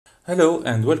Hello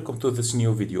and welcome to this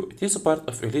new video. It is a part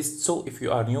of a list, so if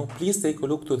you are new, please take a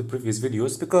look to the previous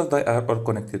videos because they are all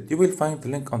connected. You will find the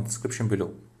link on the description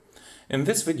below. In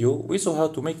this video, we saw how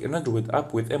to make an Android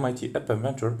app with MIT App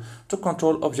Inventor to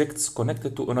control objects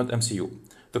connected to a NodeMcu.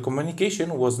 The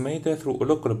communication was made through a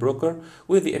local broker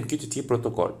with the MQTT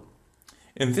protocol.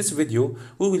 In this video,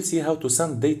 we will see how to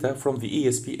send data from the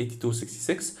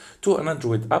ESP8266 to an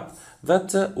Android app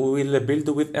that we will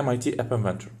build with MIT App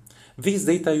Inventor. These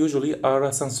data usually are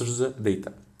sensors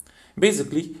data.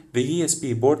 Basically, the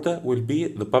ESP board will be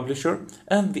the publisher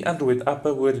and the Android app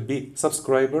will be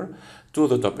subscriber to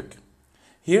the topic.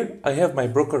 Here I have my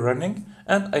broker running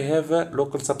and I have a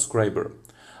local subscriber.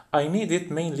 I need it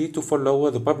mainly to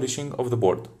follow the publishing of the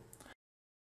board.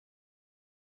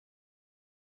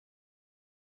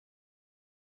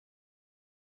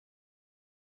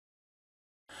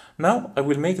 Now I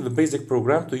will make the basic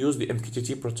program to use the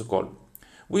MQTT protocol.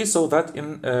 We saw that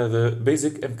in the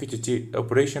basic MQTT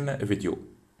operation video.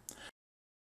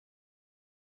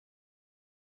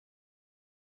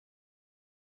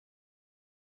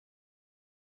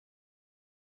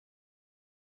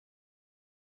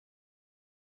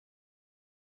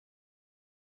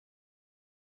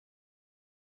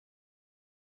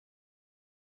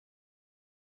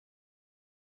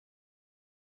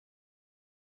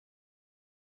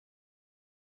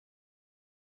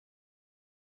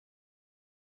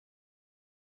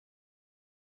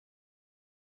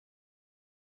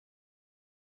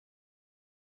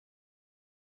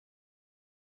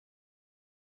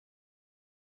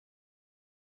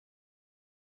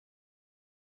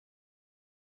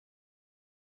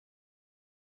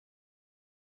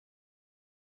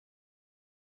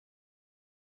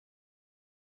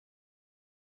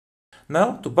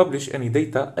 Now, to publish any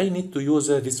data, I need to use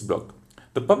this block.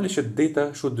 The published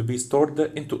data should be stored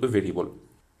into a variable.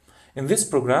 In this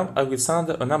program, I will send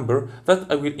a number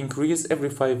that I will increase every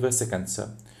 5 seconds.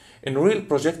 In real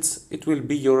projects, it will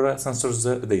be your sensors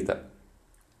data.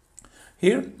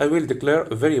 Here, I will declare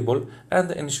a variable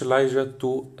and initialize it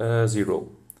to 0.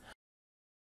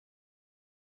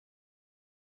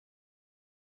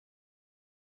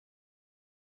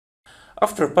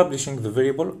 After publishing the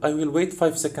variable, I will wait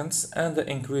 5 seconds and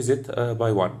increase it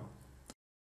by 1.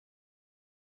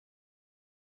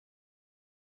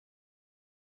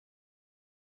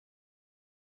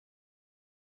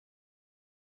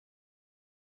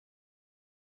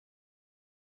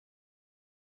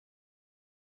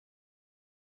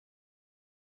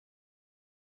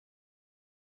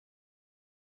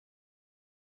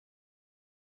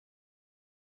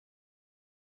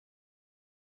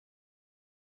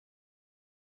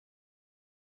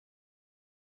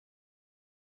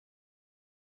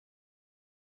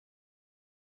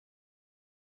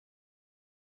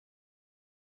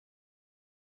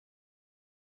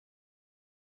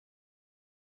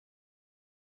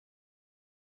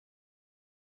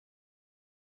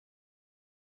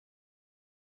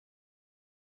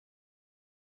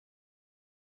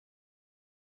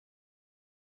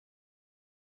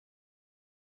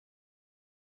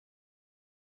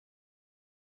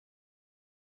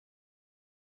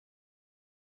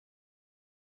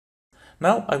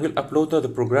 Now I will upload the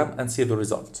program and see the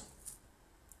result.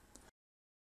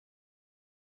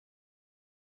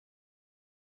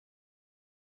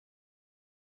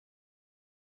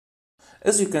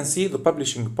 As you can see, the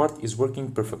publishing part is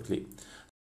working perfectly.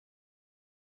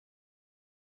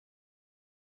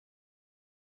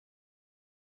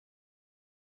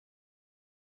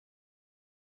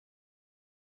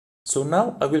 So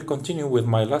now I will continue with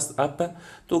my last app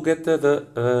to get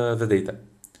the data.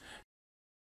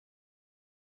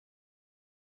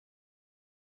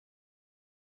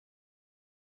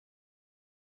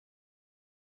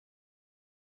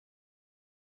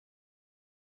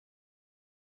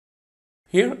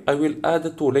 Here I will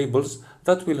add 2 labels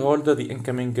that will hold the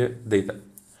incoming data.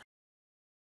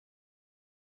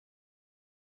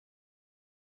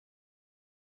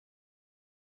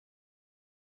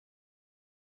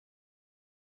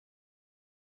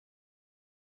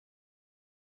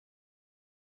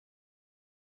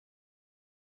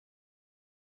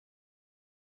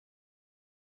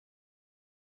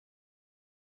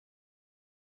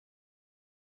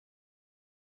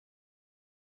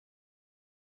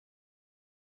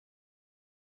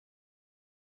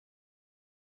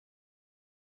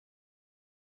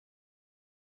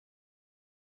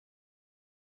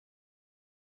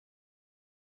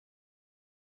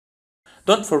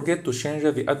 Don't forget to change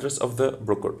the address of the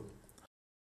broker.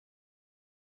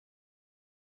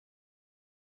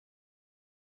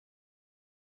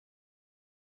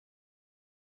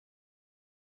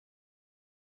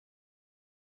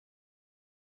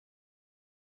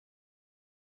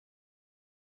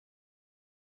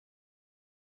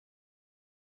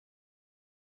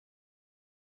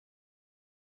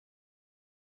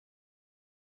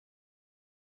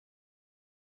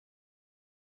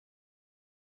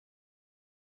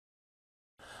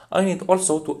 I need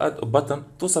also to add a button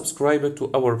to subscribe to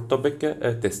our topic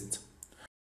test.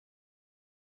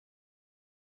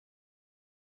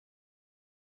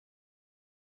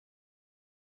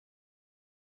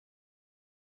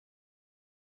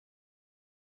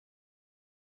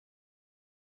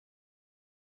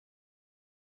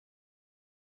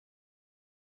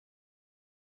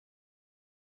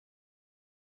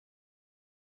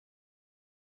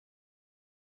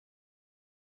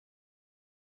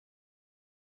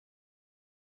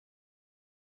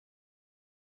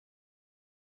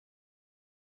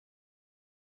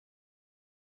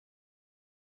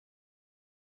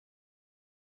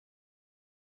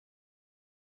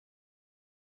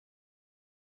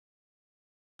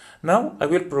 Now I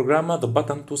will program the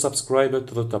button to subscribe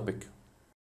to the topic.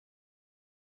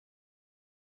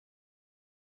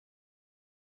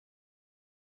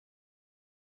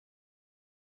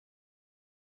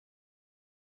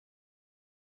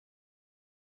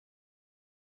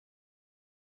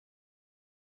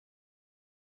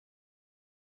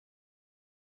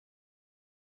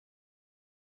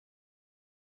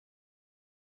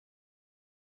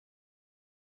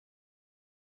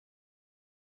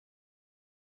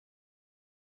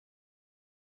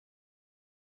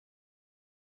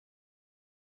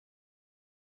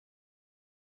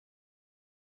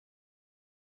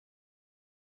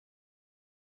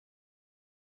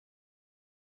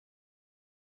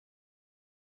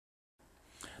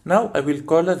 Now I will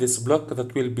call this block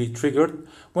that will be triggered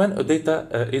when a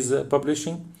data is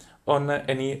publishing on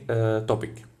any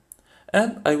topic,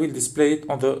 and I will display it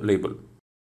on the label.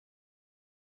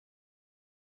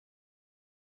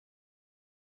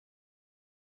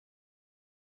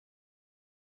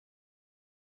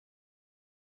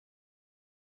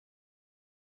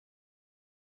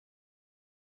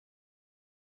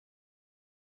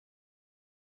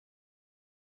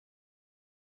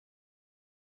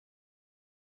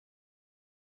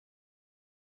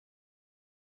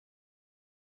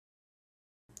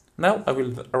 Now I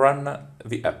will run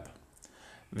the app.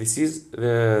 This is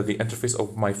the interface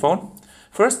of my phone.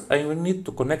 First, I will need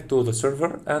to connect to the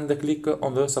server and click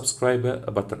on the subscribe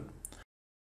button.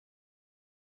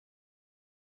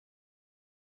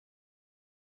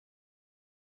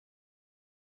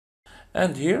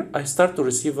 And here I start to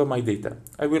receive my data.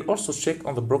 I will also check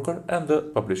on the broker and the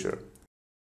publisher.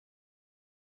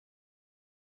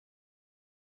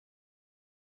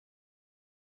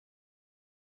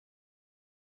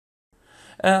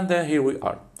 And here we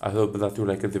are. I hope that you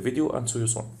liked the video and see you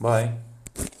soon. Bye.